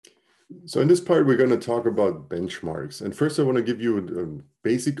So in this part, we're going to talk about benchmarks. And first, I want to give you a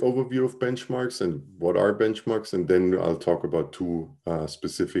basic overview of benchmarks and what are benchmarks, and then I'll talk about two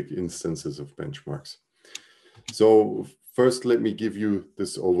specific instances of benchmarks. So first, let me give you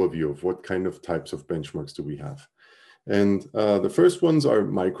this overview of what kind of types of benchmarks do we have. And the first ones are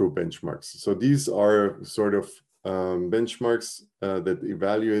micro benchmarks. So these are sort of benchmarks that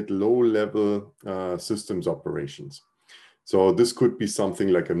evaluate low-level systems operations. So this could be something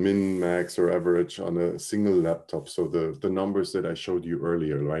like a min, max, or average on a single laptop. So the numbers that I showed you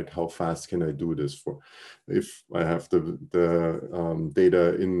earlier, right? How fast can I do this for if I have the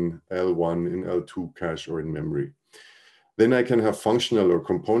data in L1, in L2 cache, or in memory. Then I can have functional or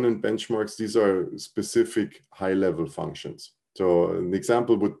component benchmarks. These are specific high-level functions. So an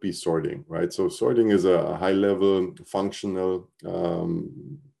example would be sorting, right? So sorting is a high-level functional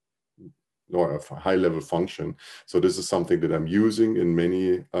or a high-level function. So this is something that I'm using in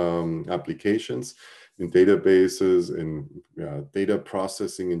many applications, in databases, in data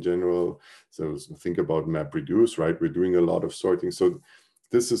processing in general. So think about MapReduce, right? We're doing a lot of sorting. So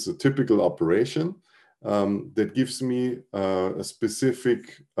this is a typical operation that gives me a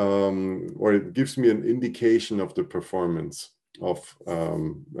specific, or it gives me an indication of the performance of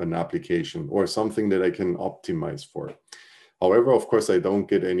an application or something that I can optimize for. However, of course, I don't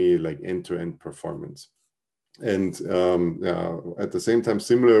get any like end-to-end performance. And at the same time,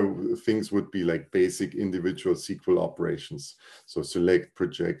 similar things would be like basic individual SQL operations. So select,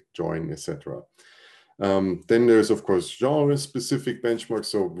 project, join, etc. Then there's, of course, genre-specific benchmarks,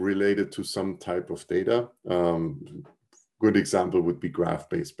 so related to some type of data. Good example would be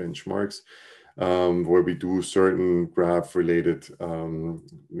graph-based benchmarks, where we do certain graph-related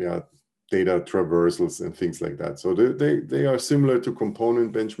data traversals and things like that. So they are similar to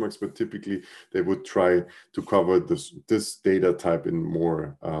component benchmarks, but typically they would try to cover this data type in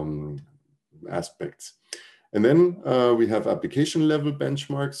more aspects. And then we have application level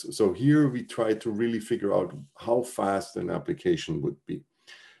benchmarks. So here we try to really figure out how fast an application would be.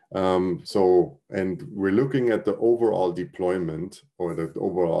 And we're looking at the overall deployment or the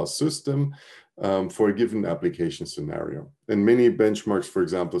overall system for a given application scenario. And many benchmarks, for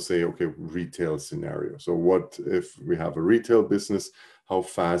example, say, okay, retail scenario. So what if we have a retail business, how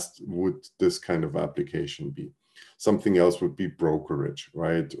fast would this kind of application be? Something else would be brokerage,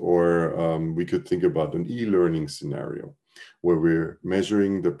 right? Or we could think about an e-learning scenario where we're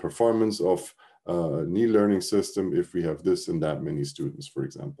measuring the performance of an e-learning system if we have this and that many students, for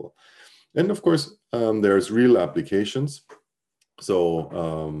example. And of course, there's real applications.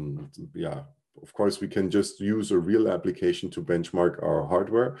 So yeah, of course, we can just use a real application to benchmark our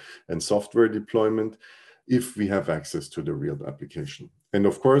hardware and software deployment if we have access to the real application. And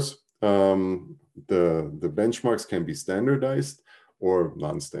of course, the benchmarks can be standardized or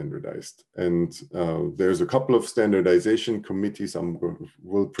non-standardized. And there's a couple of standardization committees.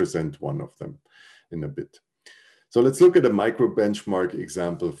 We'll present one of them in a bit. So let's look at a micro benchmark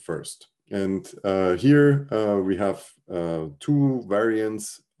example first. And here we have two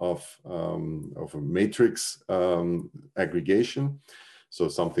variants of a matrix aggregation. So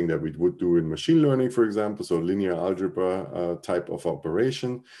something that we would do in machine learning, for example, so linear algebra type of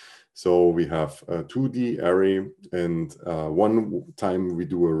operation. So we have a 2D array, and one time we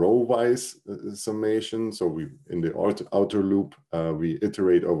do a row-wise summation. So in the outer loop, we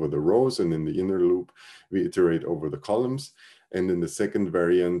iterate over the rows, and in the inner loop, we iterate over the columns. And in the second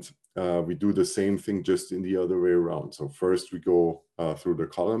variant, we do the same thing just in the other way around. So first we go through the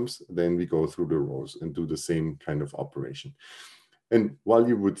columns, then we go through the rows and do the same kind of operation. And while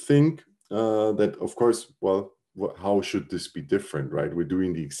you would think that, of course, well, how should this be different, right? We're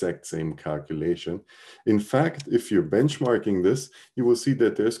doing the exact same calculation. In fact, if you're benchmarking this, you will see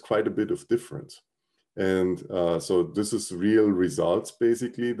that there's quite a bit of difference. And so this is real results,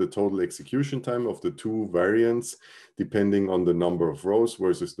 basically, the total execution time of the two variants, depending on the number of rows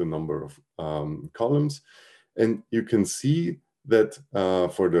versus the number of columns. And you can see that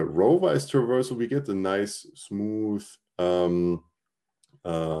for the row-wise traversal, we get a nice, smooth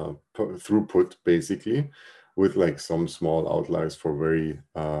throughput, basically, with like some small outliers for very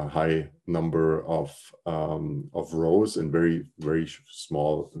high number of rows and very, very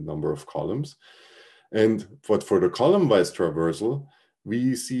small number of columns. But for the column-wise traversal,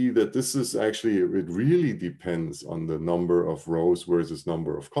 we see that this is actually, it really depends on the number of rows versus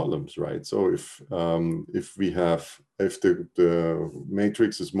number of columns, right? So if the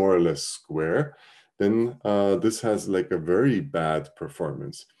matrix is more or less square, then this has like a very bad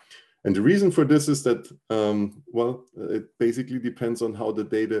performance. And the reason for this is that, well, it basically depends on how the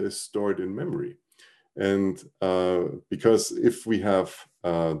data is stored in memory. And because if we have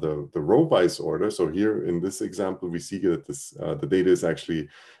the row-wise order. So here in this example, we see that the data is actually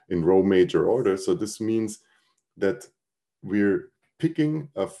in row major order. So this means that we're picking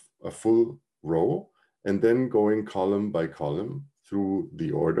a full row and then going column by column through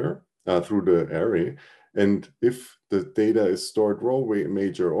the order, through the array. And if the data is stored row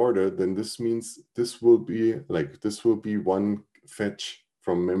major order, then this means this will be one fetch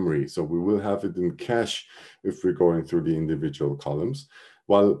from memory. So we will have it in cache if we're going through the individual columns.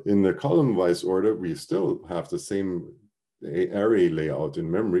 While in the column-wise order, we still have the same array layout in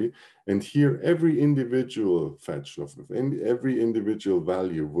memory. And here, every individual fetch of every individual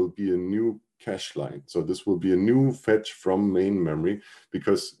value will be a new cache line. So this will be a new fetch from main memory,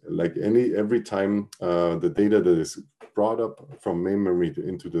 because like every time the data that is brought up from main memory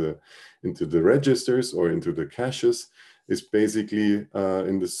into the registers or into the caches is basically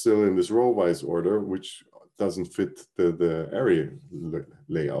still in this row-wise order, which doesn't fit the array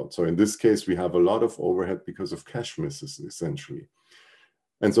layout. So in this case, we have a lot of overhead because of cache misses, essentially.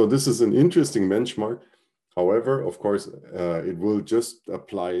 And so this is an interesting benchmark. However, of course, it will just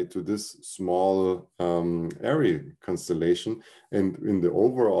apply to this small array constellation, and in the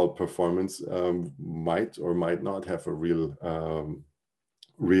overall performance might or might not have a real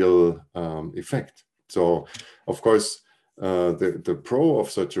effect. So, of course, the pro of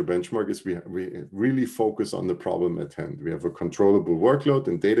such a benchmark is we really focus on the problem at hand. We have a controllable workload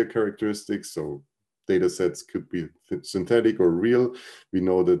and data characteristics. So data sets could be synthetic or real. We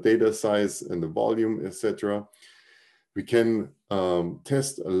know the data size and the volume, etc. We can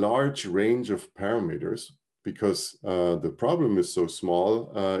test a large range of parameters because the problem is so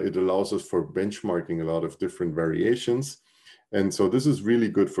small. It allows us for benchmarking a lot of different variations. And so this is really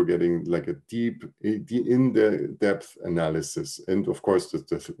good for getting like a deep, in-depth analysis. And of course,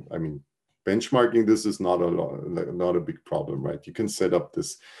 I mean, benchmarking this is not a big problem, right? You can set up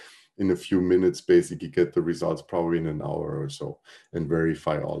this in a few minutes, basically get the results probably in an hour or so and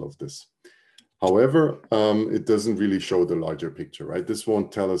verify all of this. However, it doesn't really show the larger picture, right? This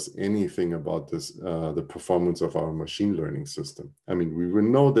won't tell us anything about this, the performance of our machine learning system. I mean, we will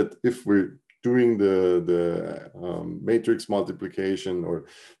know that if we're doing the matrix multiplication or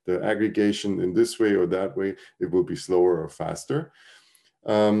the aggregation in this way or that way, it will be slower or faster.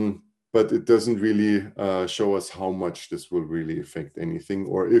 But it doesn't really show us how much this will really affect anything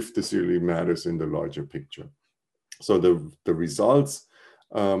or if this really matters in the larger picture. So the results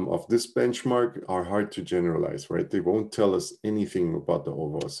of this benchmark are hard to generalize, right? They won't tell us anything about the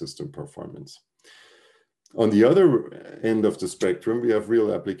overall system performance. On the other end of the spectrum, we have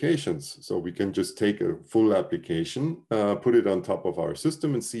real applications. So we can just take a full application, put it on top of our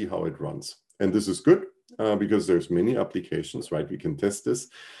system and see how it runs. And this is good because there's many applications, right? We can test this.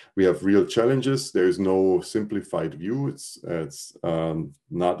 We have real challenges. There's no simplified view. It's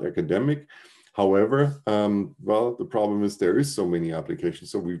not academic. However, well, the problem is there is so many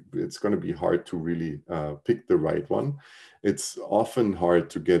applications, so it's going to be hard to really pick the right one. It's often hard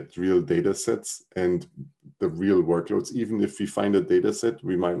to get real data sets and the real workloads. Even if we find a data set,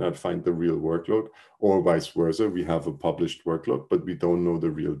 we might not find the real workload, or vice versa. We have a published workload, but we don't know the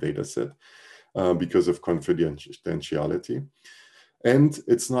real data set because of confidentiality. And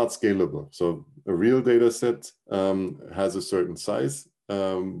it's not scalable. So a real data set has a certain size.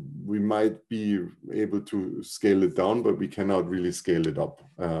 We might be able to scale it down, but we cannot really scale it up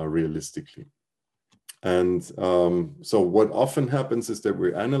realistically. And so what often happens is that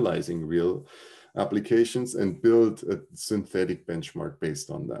we're analyzing real applications and build a synthetic benchmark based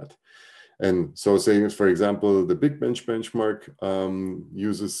on that. And so saying, for example, the Big Bench benchmark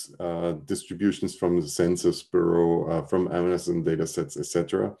uses distributions from the Census Bureau, from Amazon datasets,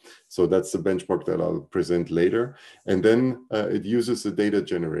 etc. So that's the benchmark that I'll present later. And then it uses a data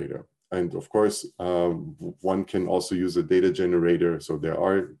generator. And of course, one can also use a data generator. So there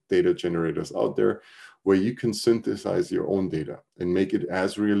are data generators out there where you can synthesize your own data and make it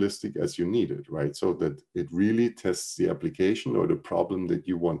as realistic as you need it, right? So that it really tests the application or the problem that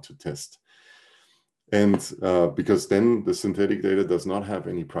you want to test. And because then the synthetic data does not have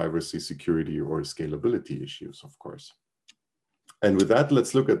any privacy, security, or scalability issues, of course. And with that,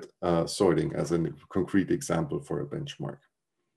 let's look at sorting as a concrete example for a benchmark.